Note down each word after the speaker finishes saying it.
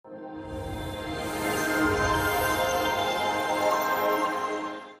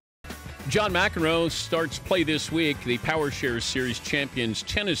John McEnroe starts play this week, the Power Shares Series Champions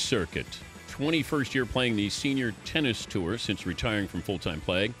Tennis Circuit. 21st year playing the Senior Tennis Tour since retiring from full-time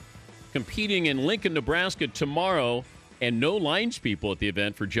play. Competing in Lincoln, Nebraska tomorrow, and no lines people at the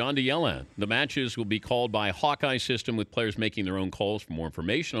event for John to yell at. The matches will be called by Hawkeye system with players making their own calls. For more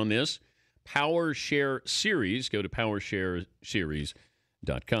information on this, Power Share Series, go to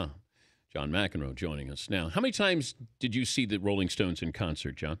powershareseries.com. John McEnroe joining us now. How many times did you see the Rolling Stones in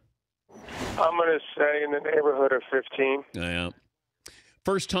concert, John? I'm going to say in the neighborhood of 15. Yeah.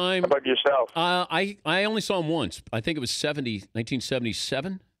 First time. How about yourself? I only saw him once. I think it was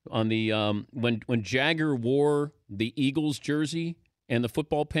 1977 on the when Jagger wore the Eagles jersey and the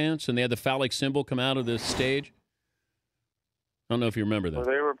football pants, and they had the phallic symbol come out of the stage. I don't know if you remember that. Well,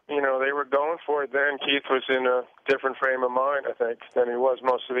 they were going for it then. Keith was in a different frame of mind, I think, than he was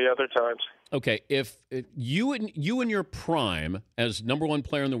most of the other times. Okay, if you in your prime as number one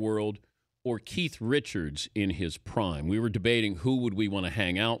player in the world, or Keith Richards in his prime, we were debating who would we want to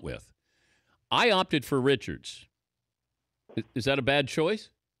hang out with. I opted for Richards. Is that a bad choice?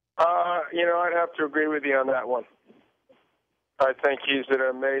 I'd have to agree with you on that one. I think he's an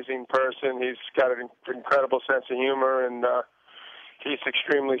amazing person. He's got an incredible sense of humor, and he's an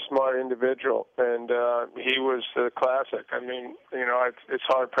extremely smart individual. And he was a classic. I mean, it's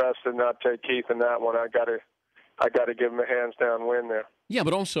hard pressed to not take Keith in that one. I got to give him a hands down win there. Yeah,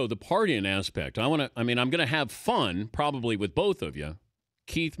 but also the partying aspect. I'm going to have fun probably with both of you.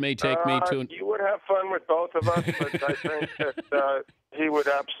 Keith may take me to. You would have fun with both of us, but I think that he would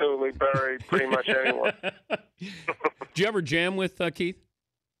absolutely bury pretty much anyone. Did you ever jam with Keith?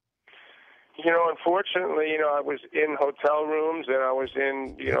 Unfortunately, I was in hotel rooms and I was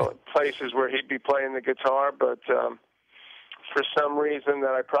in, places where he'd be playing the guitar, but for some reason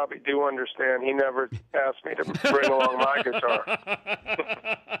that I probably do understand, he never asked me to bring along my guitar.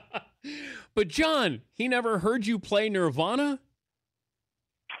 But John, he never heard you play Nirvana?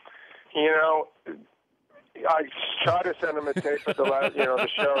 I tried to send him a tape of the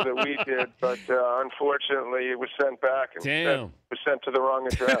show that we did, but unfortunately it was sent back and was sent to the wrong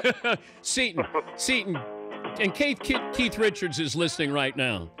address. Seton, and Keith Richards is listening right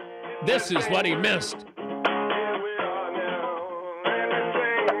now. This is what he missed.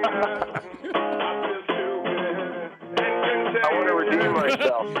 I want to redeem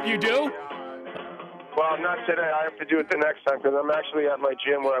myself. You do? Well, not today. I have to do it the next time because I'm actually at my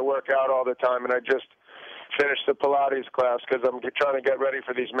gym where I work out all the time, and I just finished the Pilates class because I'm trying to get ready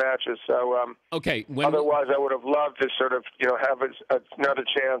for these matches. So, okay. Otherwise, I would have loved to sort of, have another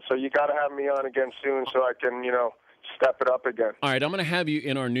chance. So you got to have me on again soon so I can, step it up again. All right, I'm going to have you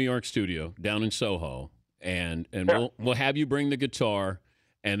in our New York studio down in Soho, and yeah. we'll have you bring the guitar,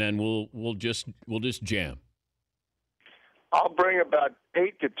 and then we'll just jam. I'll bring about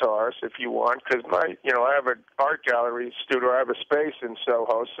 8 guitars if you want, because I have an art gallery studio. I have a space in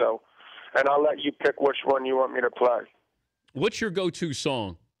Soho, and I'll let you pick which one you want me to play. What's your go-to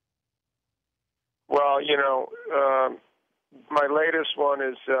song? Well, my latest one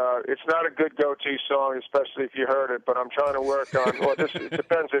is, it's not a good go-to song, especially if you heard it, but I'm trying to work on, it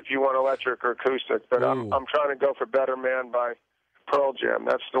depends if you want electric or acoustic, but I'm trying to go for Better Man by Pearl Jam.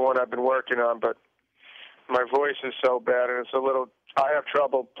 That's the one I've been working on, but my voice is so bad, and I have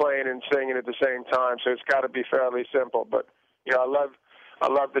trouble playing and singing at the same time, so it's got to be fairly simple. But, I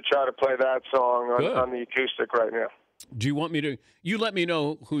love to try to play that song on the acoustic right now. Do you want me to? You let me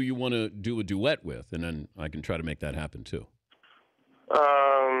know who you want to do a duet with, and then I can try to make that happen too.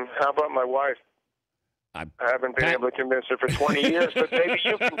 How about my wife? I haven't been able to convince her for 20 years, but maybe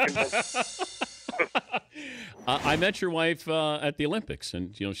you can convince her. I met your wife at the Olympics,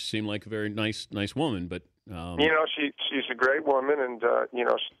 and she seemed like a very nice woman. But she's a great woman, and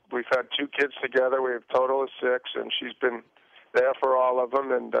we've had 2 kids together. We have a total of 6, and she's been there for all of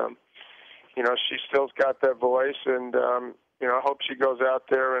them, and she still's got that voice, and I hope she goes out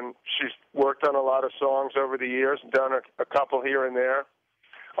there, and she's worked on a lot of songs over the years, done a couple here and there.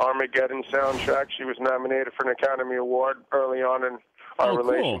 Armageddon soundtrack. She was nominated for an Academy Award early on in our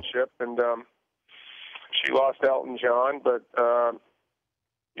relationship, and she lost Elton John, but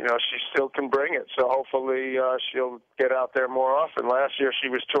she still can bring it. So hopefully she'll get out there more often. Last year she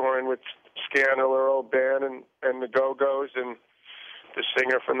was touring with Scandal, her old band, and the Go-Go's, and the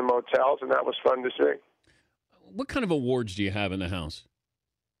singer from the Motels, and that was fun to see. What kind of awards do you have in the house?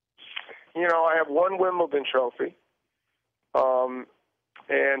 I have 1 Wimbledon trophy.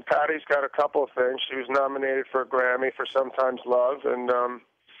 And Patty's got a couple of things. She was nominated for a Grammy for Sometimes Love, and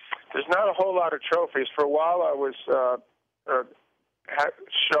there's not a whole lot of trophies. For a while, I was had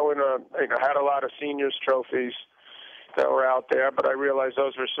a lot of seniors trophies that were out there, but I realized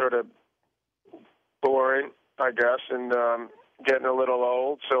those were sort of boring, I guess, and getting a little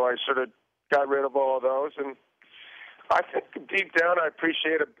old. So I sort of got rid of all of those. And I think deep down I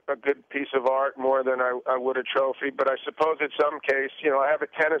appreciate a good piece of art more than I would a trophy. But I suppose in some case, I have a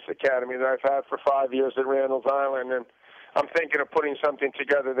tennis academy that I've had for 5 years at Randall's Island, and I'm thinking of putting something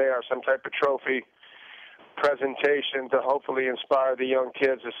together there, some type of trophy presentation to hopefully inspire the young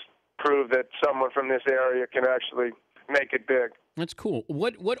kids to prove that someone from this area can actually make it big. That's cool.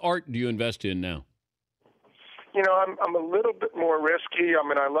 What art do you invest in now? I'm a little bit more risky. I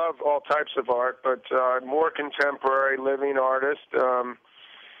mean, I love all types of art, but more contemporary, living artist.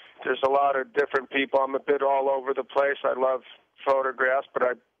 There's a lot of different people. I'm a bit all over the place. I love photographs, but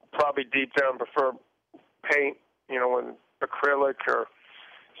I probably deep down prefer paint, and acrylic or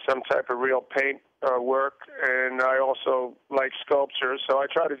some type of real paint work. And I also like sculptures, so I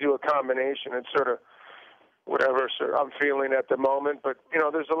try to do a combination. It's sort of whatever I'm feeling at the moment. But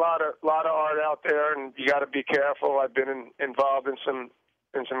there's a lot of art out there, and you got to be careful. I've been involved in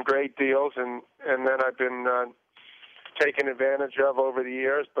some great deals, and then I've been taken advantage of over the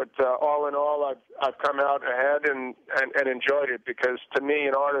years. But all in all, I've come out ahead and enjoyed it, because to me,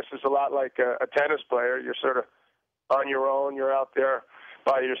 an artist is a lot like a tennis player. You're sort of on your own. You're out there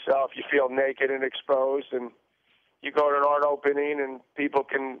by yourself. You feel naked and exposed, and you go to an art opening, and people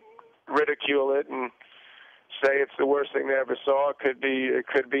can ridicule it and say it's the worst thing they ever saw. It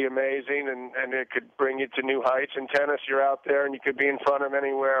could be amazing, and it could bring you to new heights. In tennis, you're out there, and you could be in front of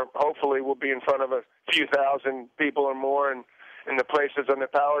anywhere. Hopefully, we'll be in front of a few thousand people or more in the places on the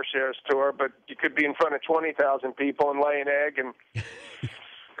Power Shares Tour, but you could be in front of 20,000 people and lay an egg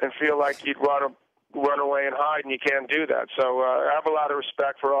and feel like you'd run away and hide, and you can't do that. So I have a lot of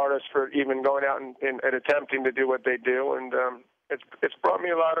respect for artists for even going out and attempting to do what they do, and it's brought me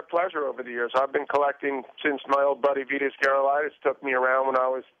a lot of pleasure over the years. I've been collecting since my old buddy Vitas Gerulaitis took me around when I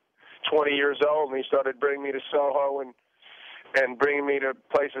was 20 years old, and he started bringing me to Soho and bringing me to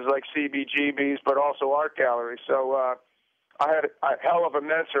places like CBGB's, but also art galleries. So I had a hell of a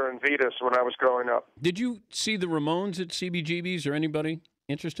mentor in Vitas when I was growing up. Did you see the Ramones at CBGB's or anybody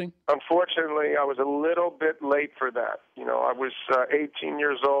interesting? Unfortunately, I was a little bit late for that. I was 18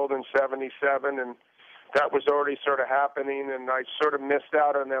 years old in '77, and that was already sort of happening, and I sort of missed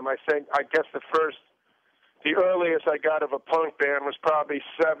out on them. I guess the earliest I got of a punk band was probably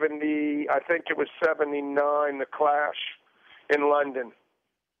 79, The Clash in London.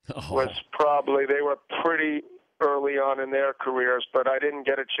 They were pretty early on in their careers, but I didn't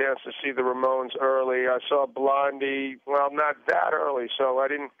get a chance to see the Ramones early. I saw Blondie, not that early, so I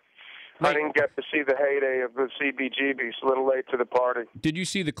didn't get to see the heyday of the CBGBs. A little late to the party. Did you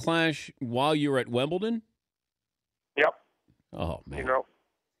see the Clash while you were at Wimbledon? Yep. Oh man.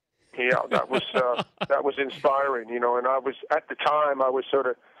 Yeah, that was inspiring. And I was at the time I was sort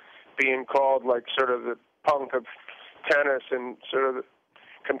of being called like sort of the punk of tennis, and sort of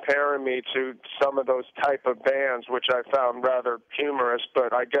comparing me to some of those type of bands, which I found rather humorous.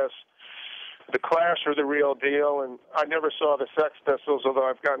 But I guess the Clash are the real deal, and I never saw the Sex Pistols, although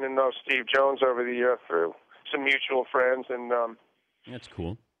I've gotten to know Steve Jones over the year through some mutual friends, and that's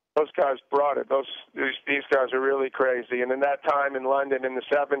cool. Those guys brought it. These guys are really crazy. And in that time in London in the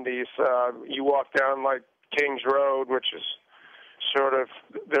 70s, you walk down like King's Road, which is sort of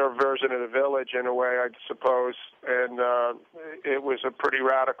their version of the Village in a way, I suppose. And it was a pretty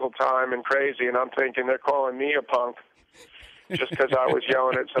radical time and crazy. And I'm thinking they're calling me a punk just because I was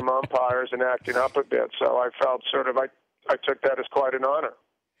yelling at some umpires and acting up a bit. So I felt I took that as quite an honor.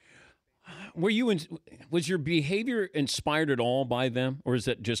 Was your behavior inspired at all by them, or is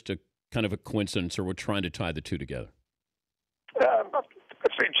that just a kind of a coincidence, or we're trying to tie the two together?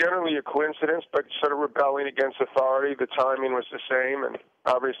 I'd say generally a coincidence, but sort of rebelling against authority. The timing was the same, and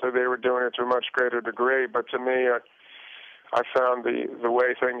obviously they were doing it to a much greater degree. But to me, I found the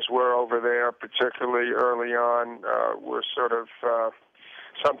way things were over there, particularly early on, were sort of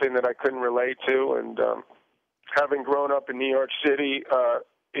something that I couldn't relate to. And having grown up in New York City,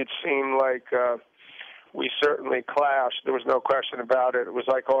 it seemed like we certainly clashed. There was no question about it. It was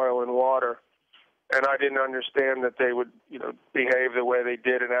like oil and water. And I didn't understand that they would, behave the way they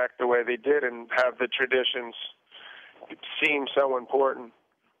did and act the way they did and have the traditions seem so important.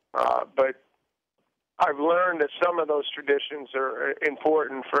 But I've learned that some of those traditions are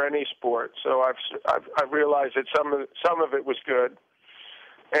important for any sport. So I've realized that some of it was good.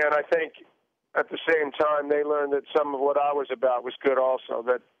 And I think at the same time, they learned that some of what I was about was good also,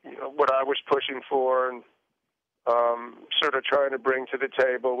 that what I was pushing for and sort of trying to bring to the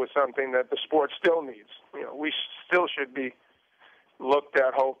table was something that the sport still needs. We still should be looked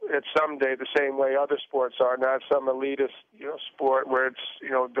at someday the same way other sports are, not some elitist sport where it's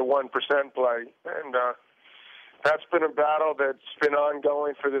the 1% play. And that's been a battle that's been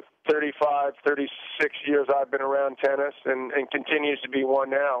ongoing for the 35, 36 years I've been around tennis, and continues to be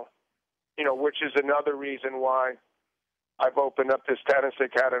one now. Which is another reason why I've opened up this tennis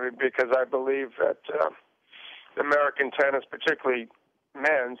academy, because I believe that American tennis, particularly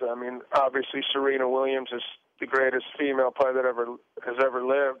men's, I mean, obviously Serena Williams is the greatest female player that has ever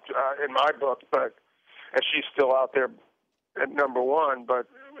lived in my book, and she's still out there at number one. But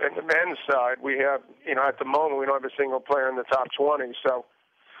in the men's side, we have, at the moment, we don't have a single player in the top 20. So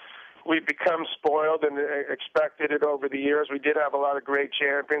we've become spoiled and expected it over the years. We did have a lot of great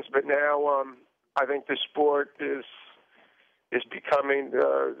champions, but now I think the sport is becoming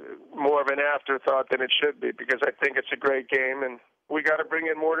more of an afterthought than it should be, because I think it's a great game, and we got to bring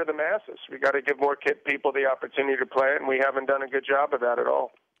in more to the masses. We got to give more people the opportunity to play it, and we haven't done a good job of that at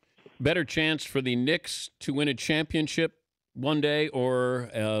all. Better chance for the Knicks to win a championship one day, or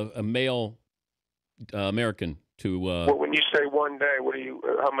a male American to? Well, when you say one day,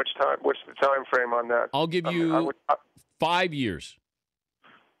 how much time? What's the time frame on that? I'll give you 5 years.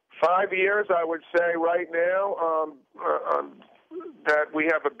 5 years, I would say right now that we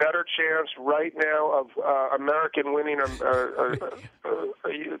have a better chance right now of American winning a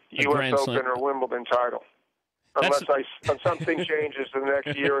U.S. Open or Wimbledon title. Unless something changes in the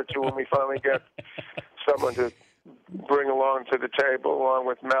next year or two when we finally get someone to bring along to the table, along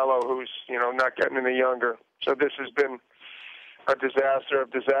with Melo, who's not getting any younger. So this has been a disaster of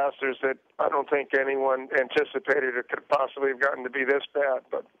disasters that I don't think anyone anticipated it could possibly have gotten to be this bad.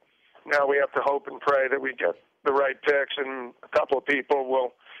 But now we have to hope and pray that we get the right picks, and a couple of people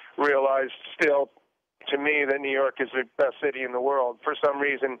will realize still, to me, that New York is the best city in the world. For some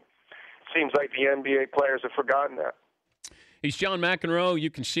reason, it seems like the NBA players have forgotten that. He's John McEnroe.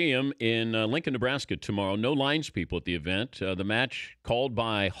 You can see him in Lincoln, Nebraska tomorrow. No lines people at the event. The match called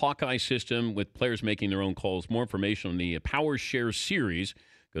by Hawkeye System with players making their own calls. More information on the Power Shares Series.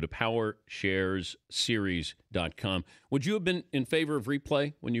 Go to PowerSharesSeries.com. Would you have been in favor of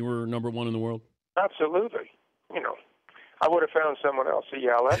replay when you were number one in the world? Absolutely. I would have found someone else to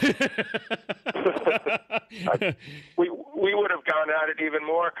yell at. We would have gone at it even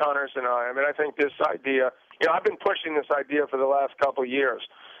more, Connors and I. I mean, I think this idea, I've been pushing this idea for the last couple of years.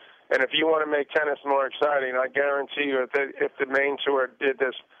 And if you want to make tennis more exciting, I guarantee you that if the main tour did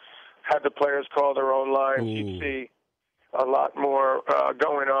this, had the players call their own lines, you'd see a lot more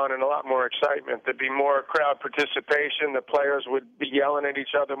going on and a lot more excitement. There'd be more crowd participation. The players would be yelling at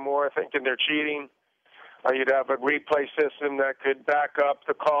each other more, thinking they're cheating. You'd have a replay system that could back up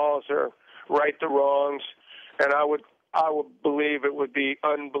the calls or right the wrongs, and I would believe it would be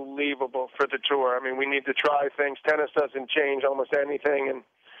unbelievable for the tour. I mean, we need to try things. Tennis doesn't change almost anything, and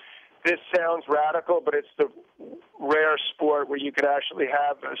this sounds radical, but it's the rare sport where you could actually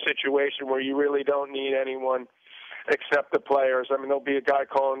have a situation where you really don't need anyone except the players. I mean, there'll be a guy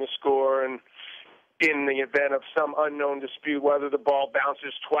calling the score, and in the event of some unknown dispute, whether the ball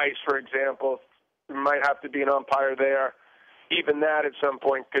bounces twice, for example, there might have to be an umpire there. Even that at some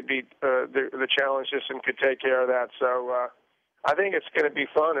point could be the challenge system could take care of that. So I think it's going to be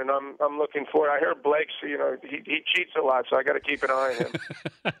fun, and I'm looking forward. I hear Blake's, he cheats a lot, so I got to keep an eye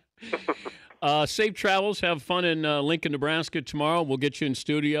on him. Safe travels. Have fun in Lincoln, Nebraska tomorrow. We'll get you in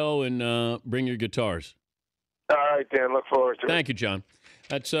studio and bring your guitars. All right, Dan. Look forward to it. Thank you, John.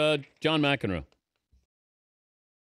 That's John McEnroe.